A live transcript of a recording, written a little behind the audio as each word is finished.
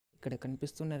ఇక్కడ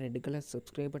కనిపిస్తున్న red colour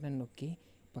subscribe button నొక్కి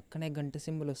పక్కనే గంట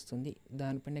సింబల్ వస్తుంది,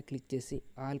 దానిపైన క్లిక్ చేసి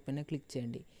ఆల్ పైన క్లిక్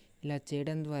చేయండి. ఇలా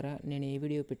చేయడం ద్వారా నేను ఏ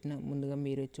వీడియో పెట్టినా ముందుగా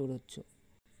మీరే చూడవచ్చు.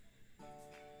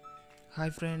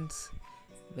 Hi friends,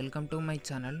 welcome to my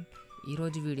channel.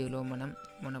 ఈరోజు వీడియోలో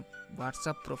మన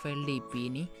వాట్సాప్ ప్రొఫైల్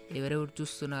డిపిని ఎవరెవరు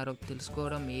చూస్తున్నారో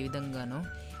తెలుసుకోవడం ఏ విధంగానో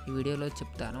ఈ వీడియోలో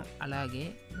చెప్తాను. అలాగే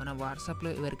మన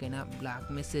వాట్సాప్లో ఎవరికైనా బ్లాక్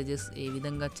మెసేజెస్ ఏ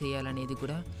విధంగా చేయాలనేది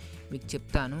కూడా మీకు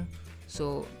చెప్తాను. సో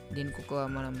దీనికి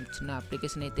మనం చిన్న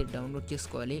అప్లికేషన్ అయితే డౌన్లోడ్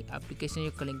చేసుకోవాలి. అప్లికేషన్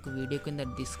యొక్క లింక్ వీడియో కింద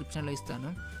డిస్క్రిప్షన్లో ఇస్తాను.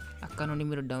 అక్కడ నుండి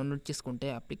మీరు డౌన్లోడ్ చేసుకుంటే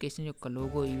అప్లికేషన్ యొక్క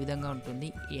లోగో ఈ విధంగా ఉంటుంది.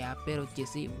 ఈ యాప్ పేరు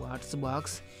వచ్చేసి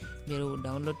వాట్స్బాక్స్. మీరు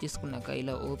డౌన్లోడ్ చేసుకున్నాక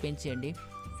ఇలా ఓపెన్ చేయండి.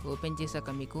 ఓపెన్ చేశాక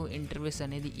మీకు ఇంటర్ఫేస్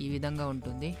అనేది ఈ విధంగా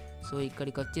ఉంటుంది. సో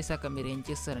ఇక్కడికి వచ్చేసాక మీరు ఏం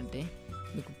చేస్తారంటే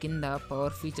మీకు కింద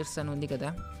పవర్ ఫీచర్స్ అని ఉంది కదా,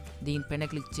 దీనిపైన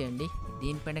క్లిక్ చేయండి.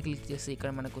 దీనిపైన క్లిక్ చేసి ఇక్కడ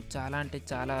మనకు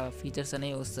చాలా ఫీచర్స్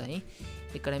అనేవి వస్తాయి.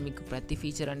 ఇక్కడ మీకు ప్రతి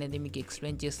ఫీచర్ అనేది మీకు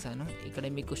ఎక్స్ప్లెయిన్ చేస్తాను. ఇక్కడ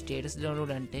మీకు స్టేటస్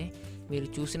డౌన్లోడ్ అంటే మీరు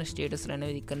చూసిన స్టేటస్లు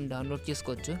అనేది ఇక్కడ డౌన్లోడ్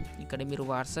చేసుకోవచ్చు. ఇక్కడ మీరు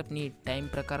వాట్సాప్ని టైం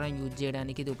ప్రకారం యూజ్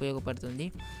చేయడానికి ఇది ఉపయోగపడుతుంది.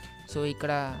 సో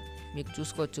ఇక్కడ మీకు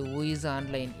చూసుకోవచ్చు హూ ఈజ్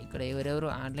ఆన్లైన్, ఇక్కడ ఎవరెవరు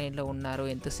ఆన్లైన్లో ఉన్నారో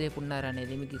ఎంతసేపు ఉన్నారు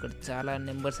అనేది మీకు ఇక్కడ చాలా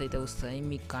నెంబర్స్ అయితే వస్తాయి.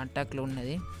 మీ కాంటాక్ట్లో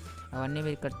ఉన్నది అవన్నీ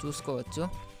మీరు ఇక్కడ చూసుకోవచ్చు.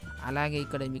 అలాగే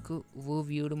ఇక్కడ మీకు హూ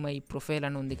వ్యూడ్ మై ప్రొఫైల్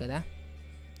అని ఉంది కదా,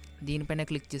 దీనిపైన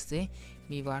క్లిక్ చేస్తే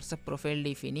మీ వాట్సాప్ ప్రొఫైల్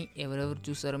డిపిని ఎవరెవరు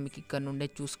చూసారో మీకు ఇక్కడ నుండే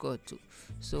చూసుకోవచ్చు.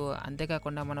 సో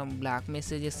అంతేకాకుండా మనం బ్లాక్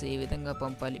మెసేజెస్ ఏ విధంగా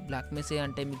పంపాలి, బ్లాక్ మెసేజ్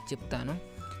అంటే మీకు చెప్తాను.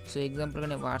 సో ఎగ్జాంపుల్గా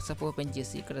నేను వాట్సాప్ ఓపెన్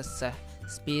చేసి ఇక్కడ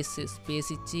స్పేస్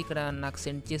ఇచ్చి ఇక్కడ నాకు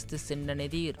సెండ్ చేస్తే సెండ్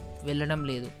అనేది వెళ్ళడం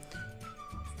లేదు.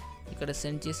 ఇక్కడ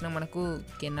సెండ్ చేసిన మనకు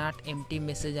కెనాట్ ఎంటీ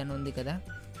మెసేజ్ అని ఉంది కదా.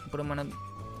 ఇప్పుడు మనం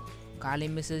ఖాళీ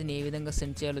మెసేజ్ని ఏ విధంగా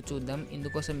సెండ్ చేయాలో చూద్దాం.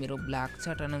 ఇందుకోసం మీరు బ్లాక్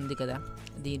చాట్ అని ఉంది కదా,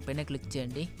 దీనిపైన క్లిక్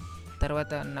చేయండి.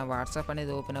 తర్వాత నా వాట్సాప్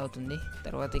అనేది ఓపెన్ అవుతుంది.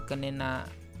 తర్వాత ఇక్కడ నేను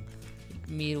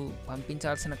మీరు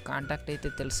పంపించాల్సిన కాంటాక్ట్ అయితే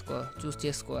చూస్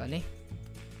చేసుకోవాలి.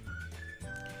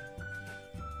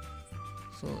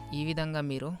 సో ఈ విధంగా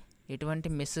మీరు ఎటువంటి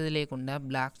మెసేజ్ లేకుండా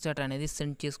బ్లాక్ చాట్ అనేది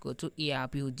సెండ్ చేసుకోవచ్చు ఈ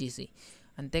యాప్ యూజ్ చేసి.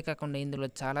 అంతేకాకుండా ఇందులో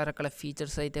చాలా రకాల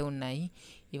ఫీచర్స్ అయితే ఉన్నాయి.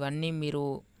 ఇవన్నీ మీరు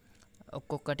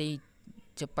ఒక్కొక్కటి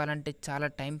చెప్పాలంటే చాలా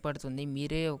టైం పడుతుంది,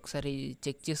 మీరే ఒకసారి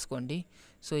చెక్ చేసుకోండి.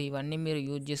 సో ఇవన్నీ మీరు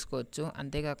యూజ్ చేసుకోవచ్చు.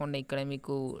 అంతేకాకుండా ఇక్కడ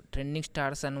మీకు ట్రెండింగ్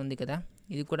స్టార్స్ అని ఉంది కదా,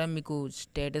 ఇది కూడా మీకు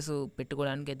స్టేటస్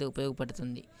పెట్టుకోవడానికి అయితే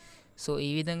ఉపయోగపడుతుంది. సో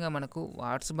ఈ విధంగా మనకు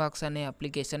వాట్స్బాక్స్ అనే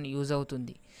అప్లికేషన్ యూజ్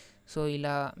అవుతుంది. సో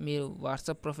ఇలా మీరు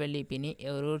వాట్సాప్ ప్రొఫైల్ డిపిని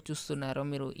ఎవరెవరు చూస్తున్నారో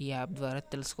మీరు ఈ యాప్ ద్వారా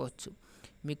తెలుసుకోవచ్చు.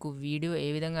 మీకు వీడియో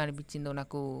ఏ విధంగా అనిపించిందో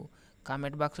నాకు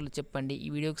కామెంట్ బాక్స్లో చెప్పండి. ఈ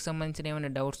వీడియోకి సంబంధించిన ఏమైనా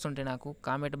డౌట్స్ ఉంటే నాకు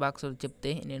కామెంట్ బాక్స్లో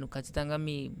చెప్తే నేను ఖచ్చితంగా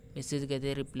మీ మెసేజ్కి అయితే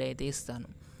రిప్లై అయితే ఇస్తాను.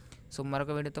 సో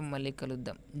మరొక వీడియోతో మళ్ళీ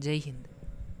కలుద్దాం. జై హింద్.